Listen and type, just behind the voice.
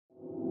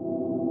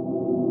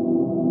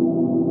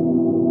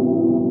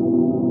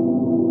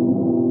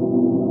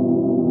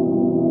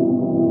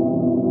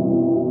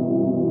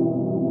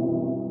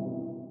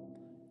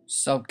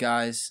Sup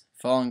guys,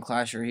 Fallen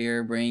Clasher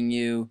here, bringing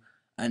you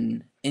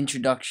an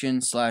introduction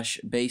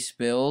slash base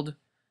build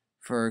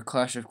for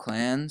Clash of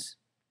Clans.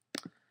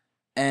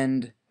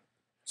 And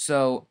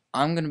so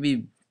I'm going to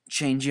be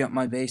changing up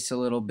my base a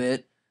little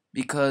bit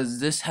because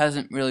this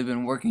hasn't really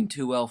been working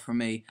too well for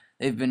me.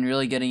 They've been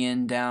really getting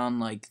in down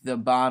like the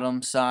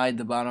bottom side,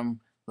 the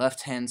bottom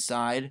left hand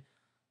side.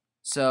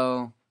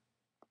 So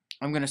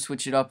I'm going to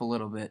switch it up a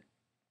little bit.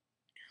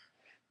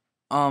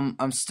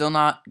 I'm still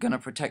not going to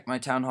protect my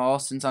town hall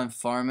since I'm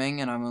farming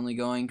and I'm only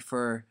going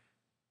for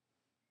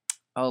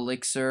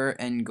elixir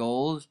and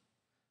gold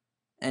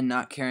and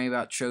not caring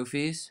about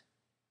trophies.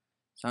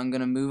 So I'm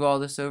going to move all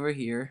this over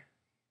here.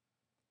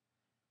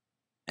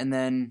 And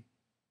then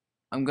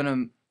I'm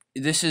going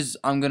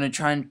to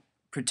try and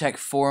protect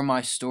 4 of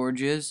my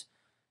storages.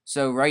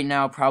 So right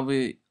now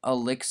probably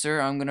elixir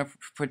I'm going to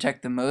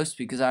protect the most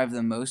because I have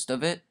the most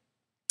of it.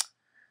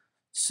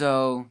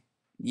 So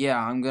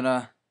yeah, I'm going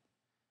to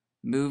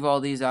move all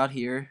these out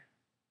here.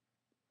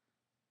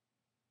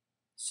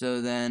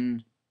 So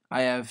then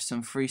I have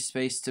some free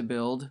space to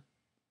build.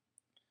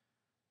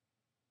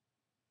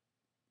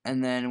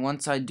 And then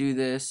once I do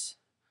this,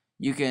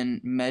 you can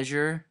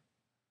measure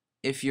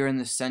if you're in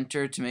the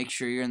center to make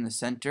sure you're in the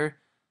center.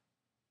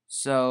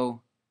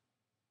 So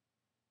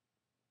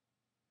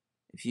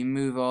if you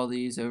move all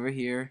these over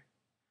here,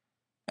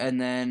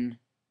 and then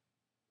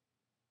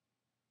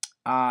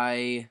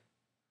I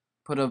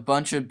put a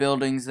bunch of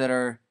buildings that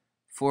are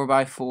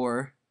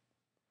 4x4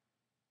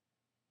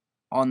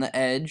 on the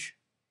edge.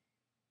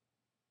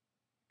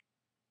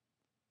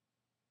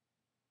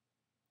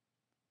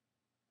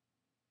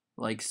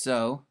 Like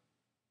so.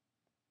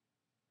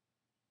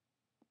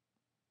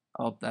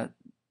 Oh, that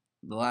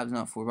the lab's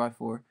not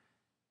 4x4.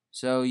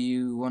 So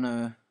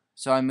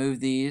so I move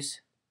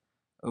these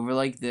over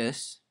like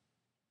this,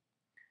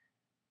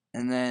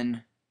 and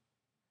then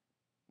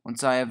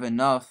once I have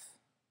enough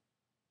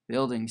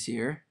buildings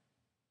here,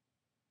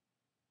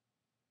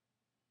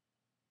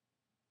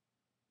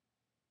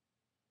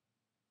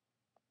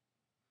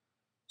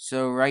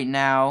 so right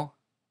now,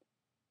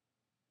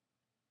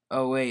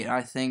 oh wait,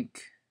 I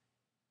think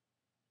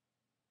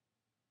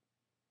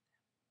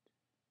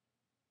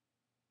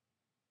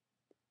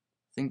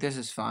this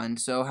is fine.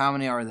 So how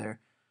many are there?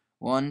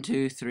 1,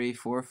 2, 3,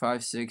 4,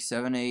 5, 6,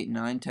 7, 8,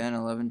 9, 10,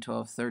 11,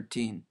 12,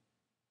 13.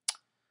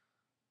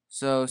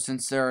 So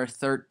since there are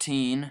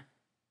 13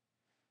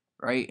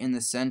 right in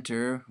the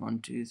center, 1,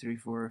 2, 3,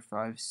 4,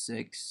 5,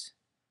 6.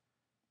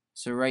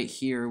 So right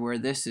here where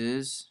this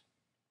is,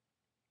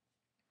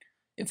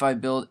 if I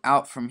build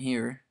out from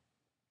here,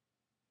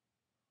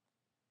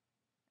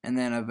 and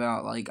then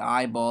about like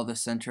eyeball the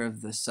center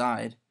of the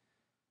side,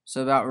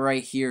 so about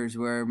right here is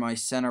where my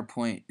center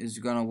point is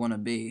going to want to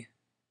be.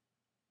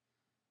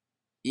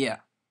 Yeah,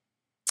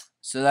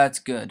 so that's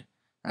good.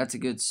 That's a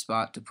good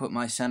spot to put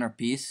my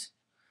centerpiece.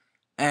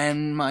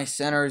 And my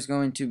center is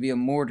going to be a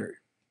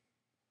mortar.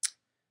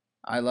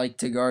 I like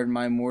to guard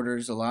my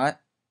mortars a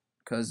lot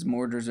because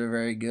mortars are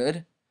very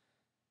good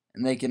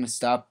and they can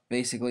stop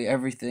basically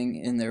everything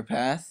in their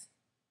path.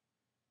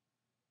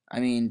 I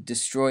mean,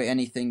 destroy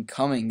anything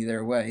coming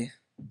their way.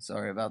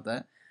 Sorry about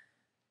that.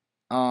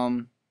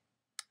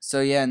 So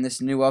yeah, in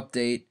this new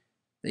update,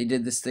 they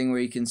did this thing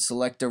where you can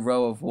select a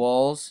row of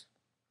walls,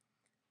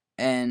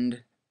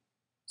 and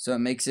so it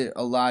makes it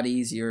a lot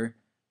easier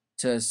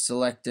to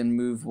select and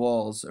move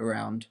walls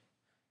around,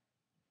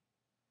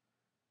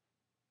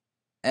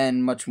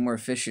 and much more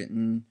efficient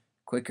and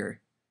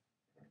quicker.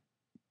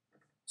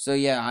 So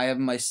yeah, I have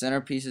my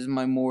centerpiece as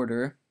my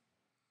mortar,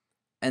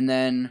 and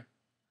then,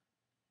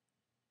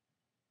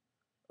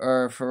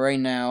 or for right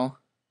now,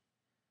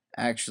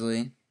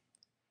 actually,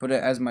 put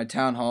it as my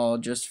town hall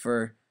just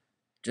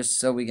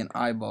so we can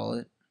eyeball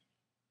it.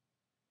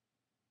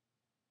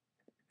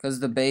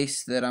 Because the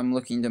base that I'm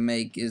looking to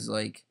make is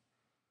like,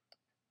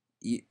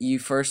 you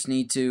first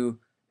need to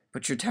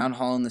put your town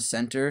hall in the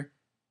center,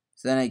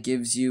 so then it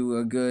gives you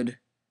a good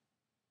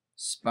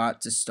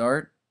spot to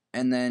start,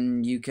 and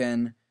then you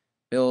can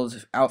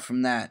build out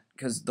from that,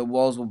 because the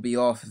walls will be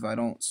off if I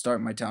don't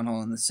start my town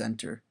hall in the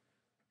center,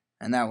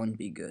 and that wouldn't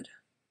be good.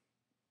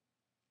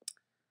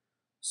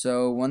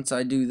 So once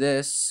I do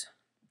this,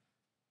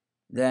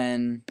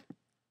 then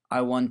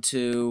I want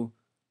to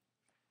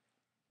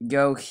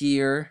go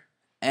here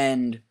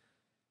and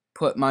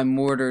put my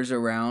mortars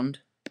around.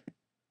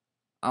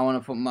 I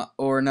want to put my,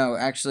 or no,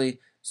 actually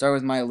start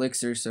with my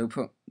elixir, so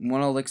put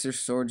 1 elixir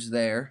storage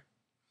there,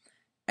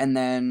 and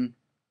then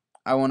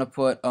I want to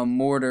put a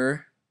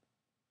mortar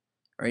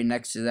right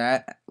next to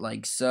that,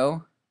 like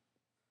so.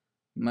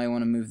 You might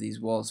want to move these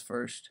walls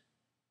first.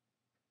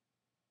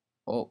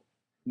 Oh,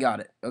 got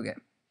it, okay.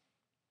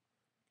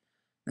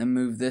 Then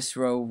move this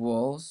row of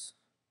walls.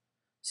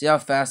 See how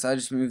fast I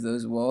just moved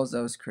those walls?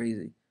 That was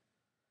crazy.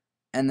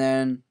 And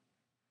then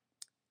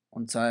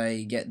once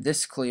I get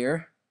this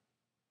clear,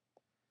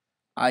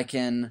 I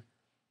can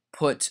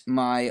put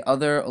my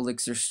other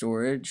elixir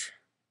storage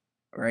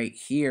right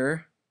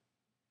here.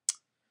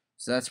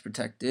 So that's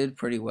protected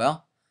pretty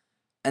well.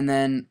 And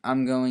then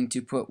I'm going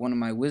to put one of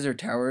my wizard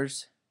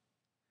towers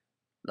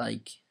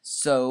like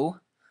so.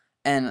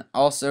 And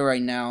also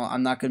right now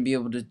I'm not going to be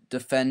able to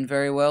defend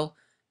very well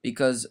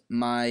because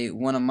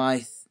one of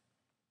my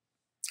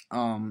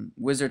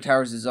wizard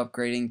towers is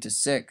upgrading to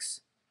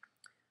 6.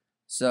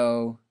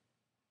 So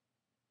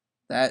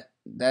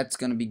that's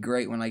going to be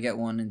great when I get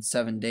one in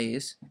 7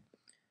 days.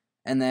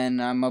 And then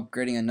I'm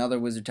upgrading another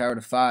wizard tower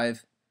to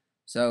 5.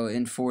 So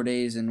in 4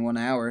 days and 1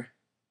 hour.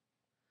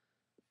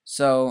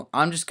 So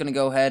I'm just going to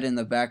go ahead in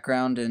the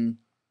background and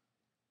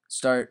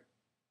start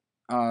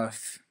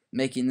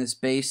making this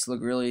base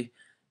look really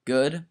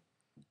good.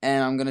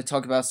 And I'm going to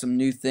talk about some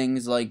new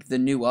things like the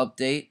new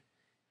update.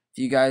 If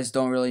you guys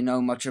don't really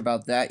know much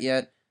about that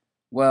yet,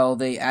 well,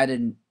 they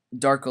added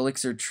Dark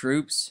Elixir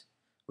troops,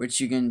 which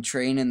you can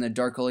train in the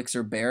Dark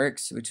Elixir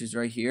barracks, which is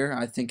right here.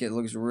 I think it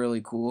looks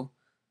really cool.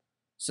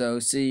 So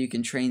see, you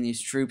can train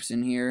these troops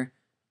in here,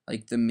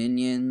 like the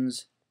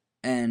minions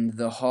and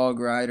the hog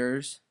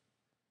riders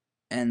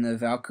and the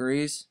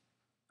Valkyries.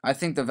 I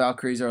think the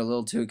Valkyries are a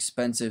little too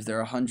expensive. They're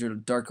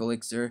 100 Dark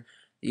Elixir.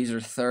 These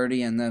are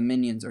 30, and the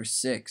minions are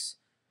 6.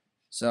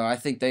 So I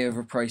think they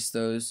overpriced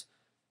those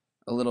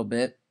a little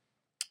bit.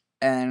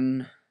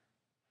 And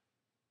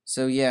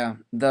so yeah,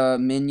 the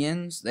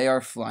minions, they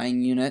are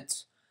flying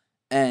units,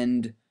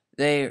 and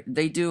they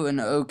do an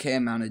okay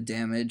amount of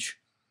damage,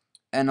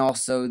 and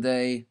also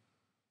they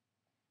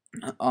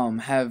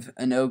have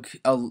an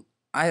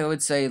I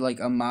would say like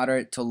a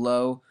moderate to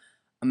low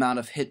amount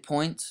of hit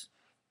points,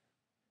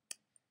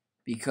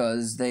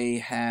 because they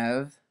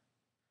have,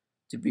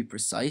 to be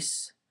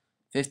precise,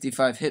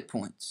 55 hit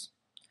points,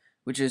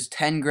 which is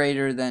 10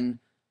 greater than,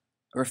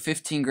 or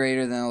 15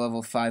 greater than a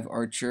level 5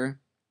 archer.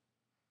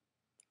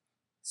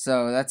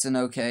 So that's an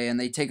okay, and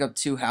they take up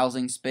 2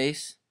 housing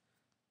space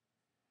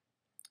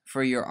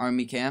for your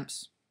army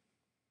camps.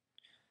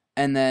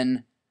 And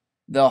then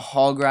the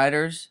hog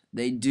riders,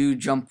 they do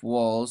jump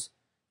walls.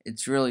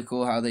 It's really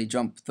cool how they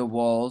jump the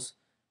walls.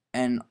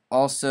 And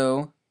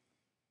also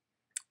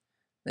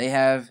they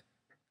have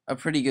a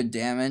pretty good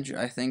damage,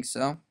 I think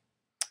so.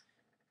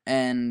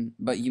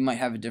 But you might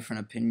have a different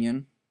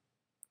opinion.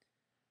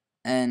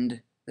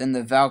 And then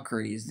the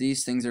Valkyries,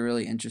 these things are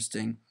really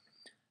interesting.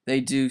 They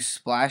do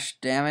splash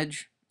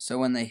damage, so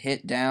when they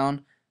hit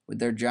down with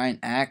their giant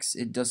axe,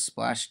 it does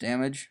splash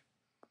damage.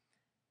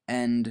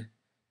 And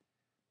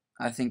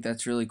I think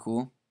that's really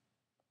cool.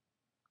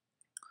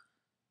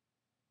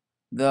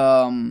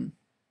 The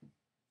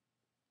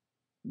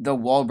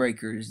wall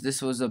breakers,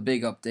 this was a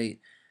big update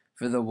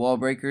for the wall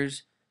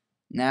breakers.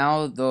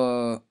 Now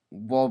the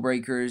wall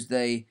breakers,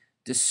 they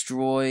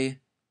destroy,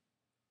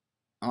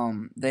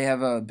 they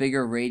have a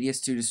bigger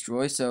radius to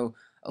destroy. So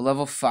a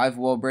level 5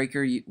 wall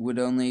breaker would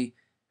only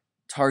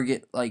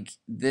target like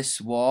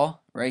this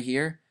wall right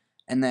here,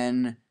 and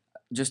then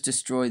just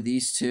destroy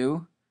these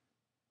two.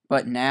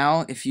 But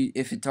now if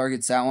it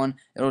targets that one,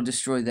 it'll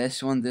destroy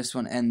this one,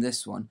 and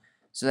this one.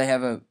 So they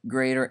have a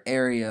greater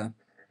area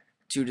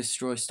to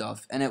destroy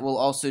stuff, and it will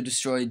also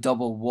destroy a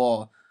double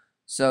wall.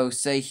 So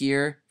say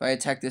here, if I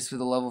attack this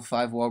with a level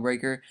 5 wall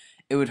breaker,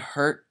 it would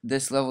hurt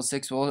this level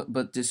 6 wall,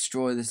 but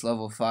destroy this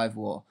level 5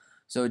 wall.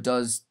 So it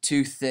does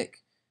 2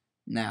 thick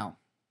now.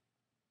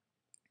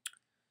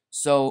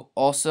 So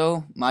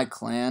also, my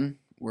clan,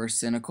 we're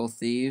Cynical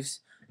Thieves.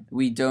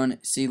 We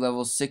don't see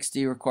level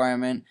 60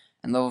 requirement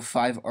and level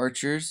 5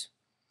 archers.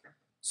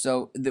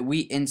 So that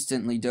we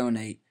instantly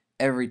donate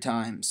every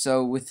time.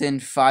 So within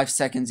 5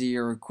 seconds of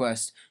your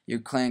request, your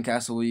clan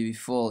castle will be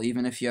full,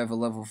 even if you have a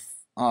level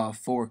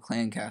 4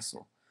 clan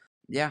castle.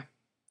 Yeah.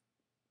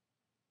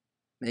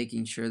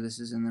 Making sure this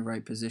is in the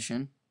right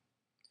position.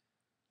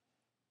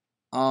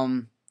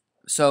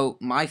 So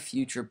my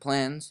future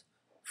plans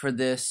for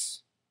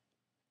this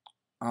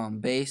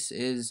base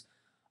is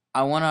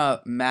I want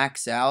to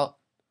max out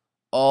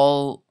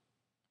all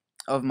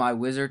of my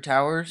wizard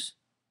towers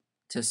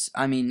to,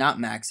 not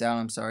max out,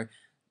 I'm sorry,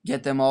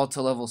 get them all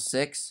to level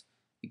 6,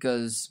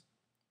 because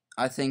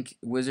I think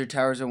wizard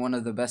towers are one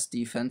of the best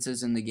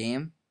defenses in the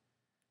game,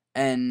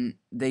 and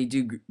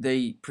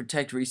they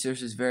protect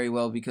resources very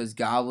well, because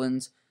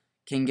goblins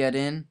can get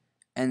in,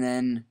 and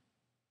then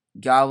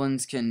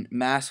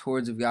mass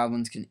hordes of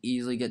goblins can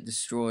easily get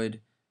destroyed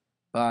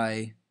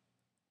by,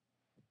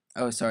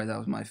 oh sorry, that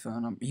was my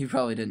phone. You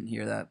probably didn't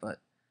hear that, but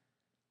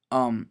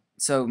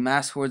so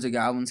mass hordes of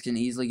goblins can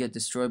easily get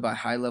destroyed by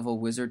high level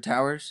wizard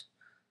towers,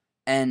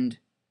 and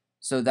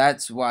so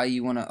that's why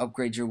you want to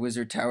upgrade your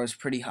wizard towers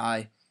pretty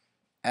high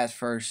at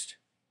first.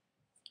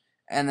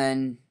 And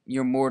then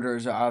your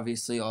mortars are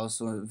obviously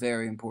also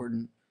very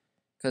important,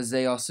 because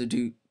they also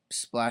do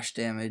splash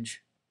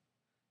damage,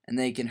 and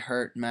they can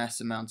hurt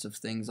mass amounts of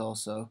things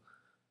also.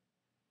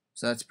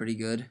 So that's pretty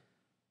good.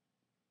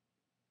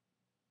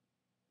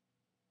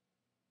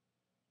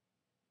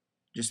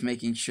 Just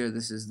making sure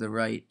this is the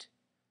right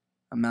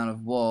amount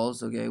of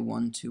walls. Okay,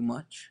 1 too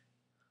much.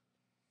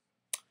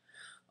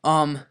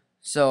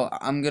 So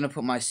I'm gonna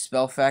put my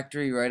spell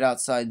factory right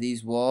outside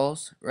these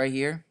walls right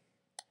here.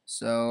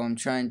 So I'm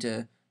trying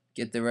to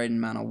get the right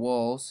amount of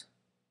walls.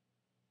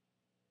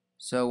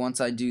 So once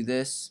I do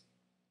this,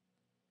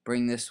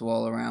 bring this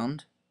wall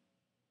around,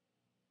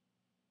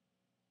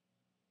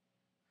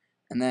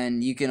 and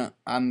then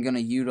I'm gonna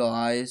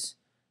utilize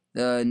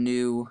the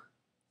new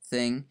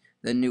thing,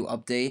 the new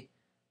update,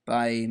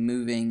 by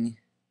moving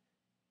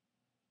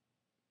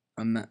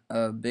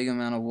a big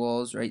amount of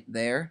walls right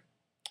there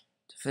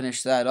to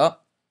finish that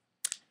up.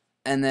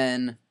 And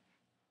then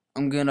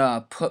I'm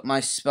gonna put my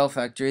spell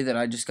factory that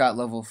I just got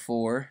level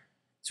 4.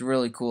 It's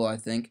really cool, I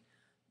think.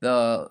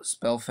 The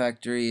spell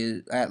factory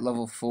is at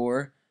level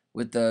 4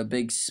 with the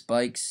big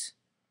spikes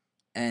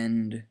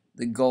and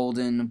the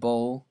golden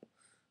bowl.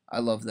 I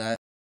love that.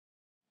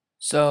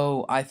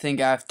 So I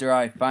think after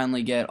I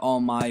finally get all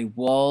my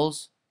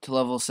walls to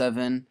level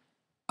 7,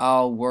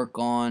 I'll work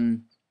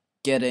on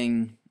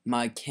getting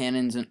my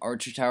cannons and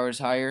archer towers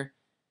higher,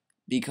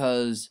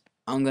 because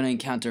I'm going to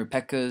encounter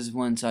P.E.K.K.A.s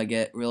once I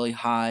get really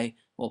high.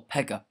 Well,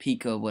 P.E.K.K.A,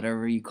 Pika,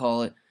 whatever you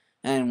call it.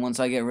 And once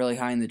I get really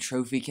high in the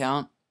trophy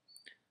count.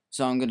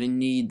 So I'm going to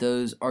need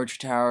those archer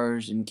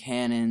towers and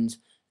cannons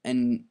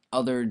and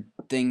other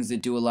things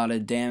that do a lot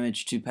of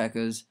damage to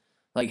P.E.K.K.A.s,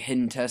 like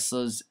hidden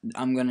Teslas.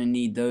 I'm going to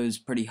need those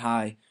pretty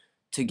high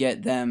to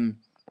get them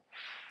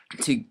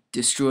to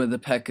destroy the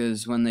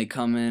P.E.K.K.A.s when they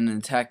come in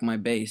and attack my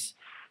base.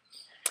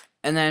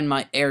 And then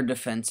my air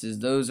defenses,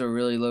 those are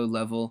really low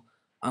level.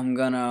 I'm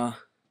gonna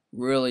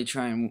really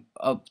try and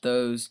up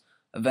those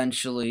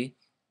eventually,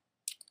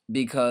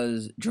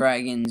 because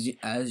dragons,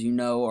 as you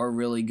know, are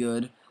really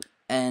good,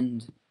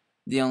 and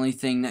the only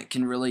thing that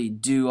can really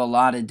do a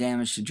lot of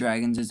damage to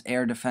dragons is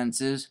air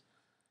defenses,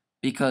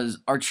 because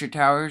archer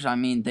towers, I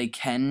mean, they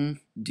can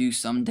do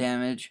some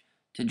damage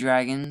to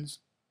dragons,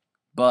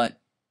 but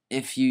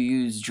if you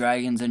use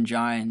dragons and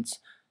giants,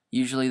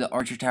 usually the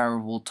archer tower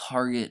will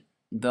target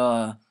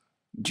the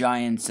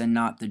giants and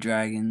not the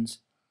dragons.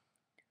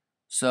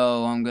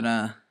 So I'm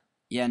gonna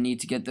need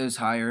to get those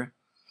higher.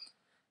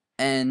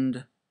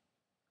 And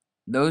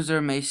those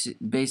are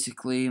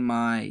basically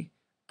my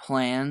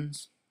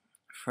plans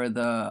for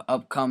the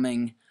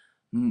upcoming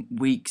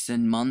weeks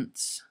and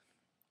months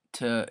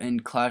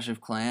in Clash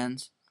of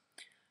Clans.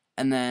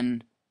 And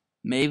then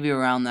maybe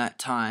around that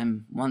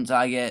time, once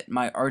I get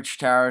my arch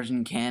towers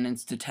and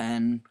cannons to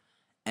 10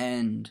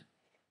 and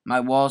my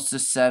walls to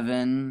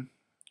 7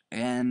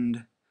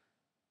 and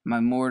my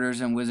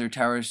mortars and wizard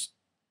towers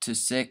to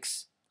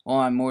 6. Well,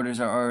 my mortars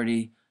are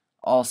already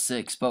all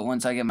 6, but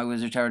once I get my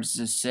wizard towers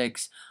to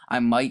 6, I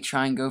might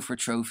try and go for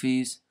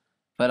trophies,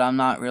 but I'm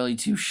not really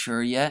too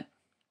sure yet,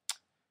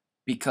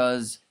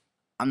 because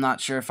I'm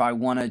not sure if I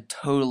want to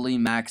totally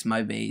max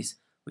my base,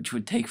 which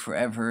would take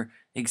forever,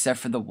 except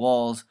for the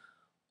walls,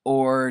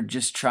 or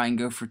just try and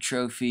go for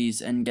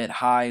trophies and get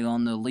high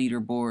on the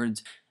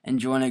leaderboards and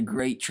join a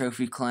great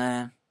trophy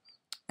clan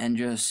and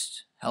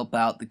just help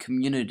out the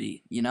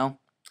community, you know?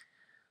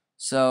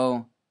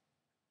 So,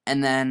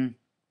 and then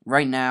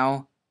right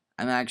now,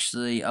 I'm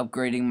actually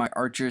upgrading my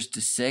archers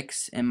to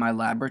 6 in my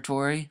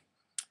laboratory.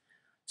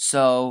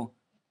 So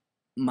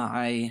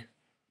I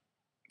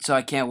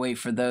can't wait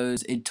for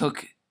those. It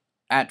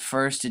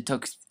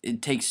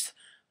takes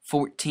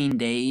 14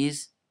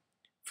 days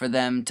for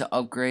them to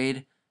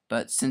upgrade,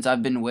 but since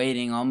I've been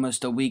waiting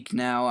almost a week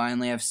now, I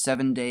only have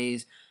 7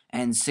 days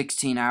and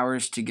 16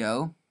 hours to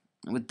go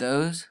with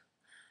those.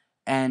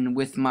 And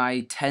with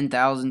my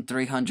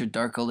 10,300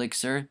 Dark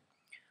Elixir,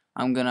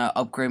 I'm gonna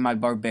upgrade my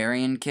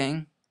Barbarian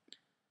King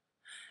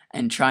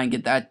and try and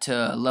get that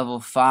to level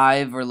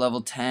 5 or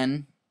level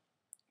 10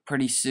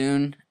 pretty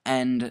soon.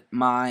 And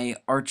my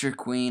Archer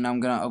Queen, I'm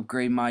gonna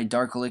upgrade my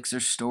Dark Elixir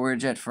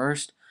storage at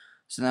first,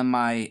 so that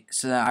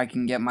I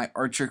can get my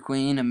Archer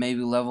Queen and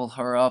maybe level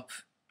her up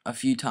a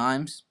few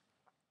times.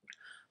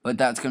 But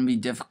that's gonna be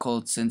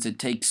difficult since it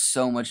takes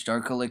so much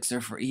Dark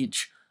Elixir for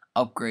each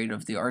upgrade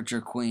of the Archer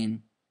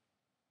Queen.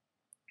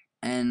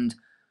 And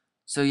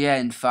so yeah,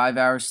 in 5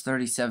 hours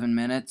 37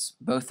 minutes,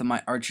 both of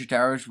my archer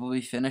towers will be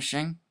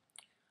finishing.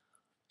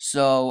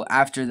 So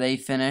after they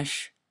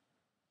finish,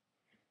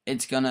 I'm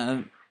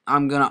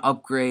gonna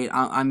upgrade.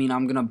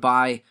 I'm gonna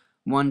buy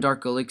one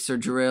Dark Elixir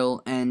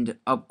drill and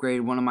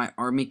upgrade one of my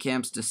army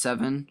camps to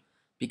 7,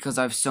 because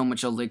I have so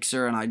much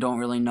elixir and I don't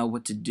really know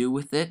what to do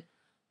with it,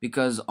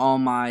 because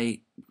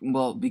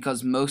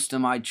because most of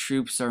my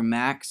troops are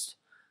maxed,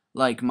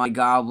 like my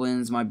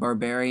goblins, my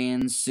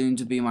barbarians, soon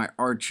to be my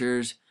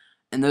archers,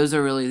 and those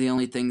are really the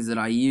only things that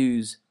I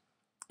use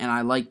and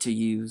I like to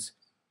use.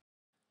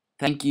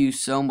 Thank you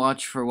so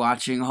much for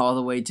watching all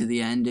the way to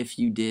the end, if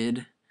you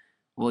did.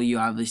 Well, you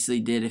obviously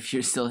did if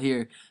you're still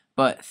here,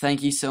 but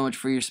thank you so much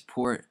for your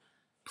support.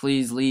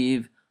 Please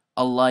leave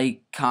a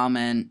like,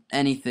 comment,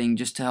 anything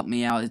just to help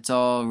me out. It's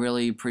all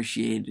really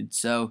appreciated.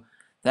 So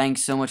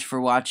thanks so much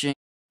for watching,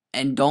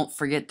 and don't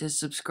forget to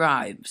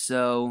subscribe.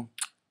 So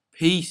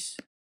peace.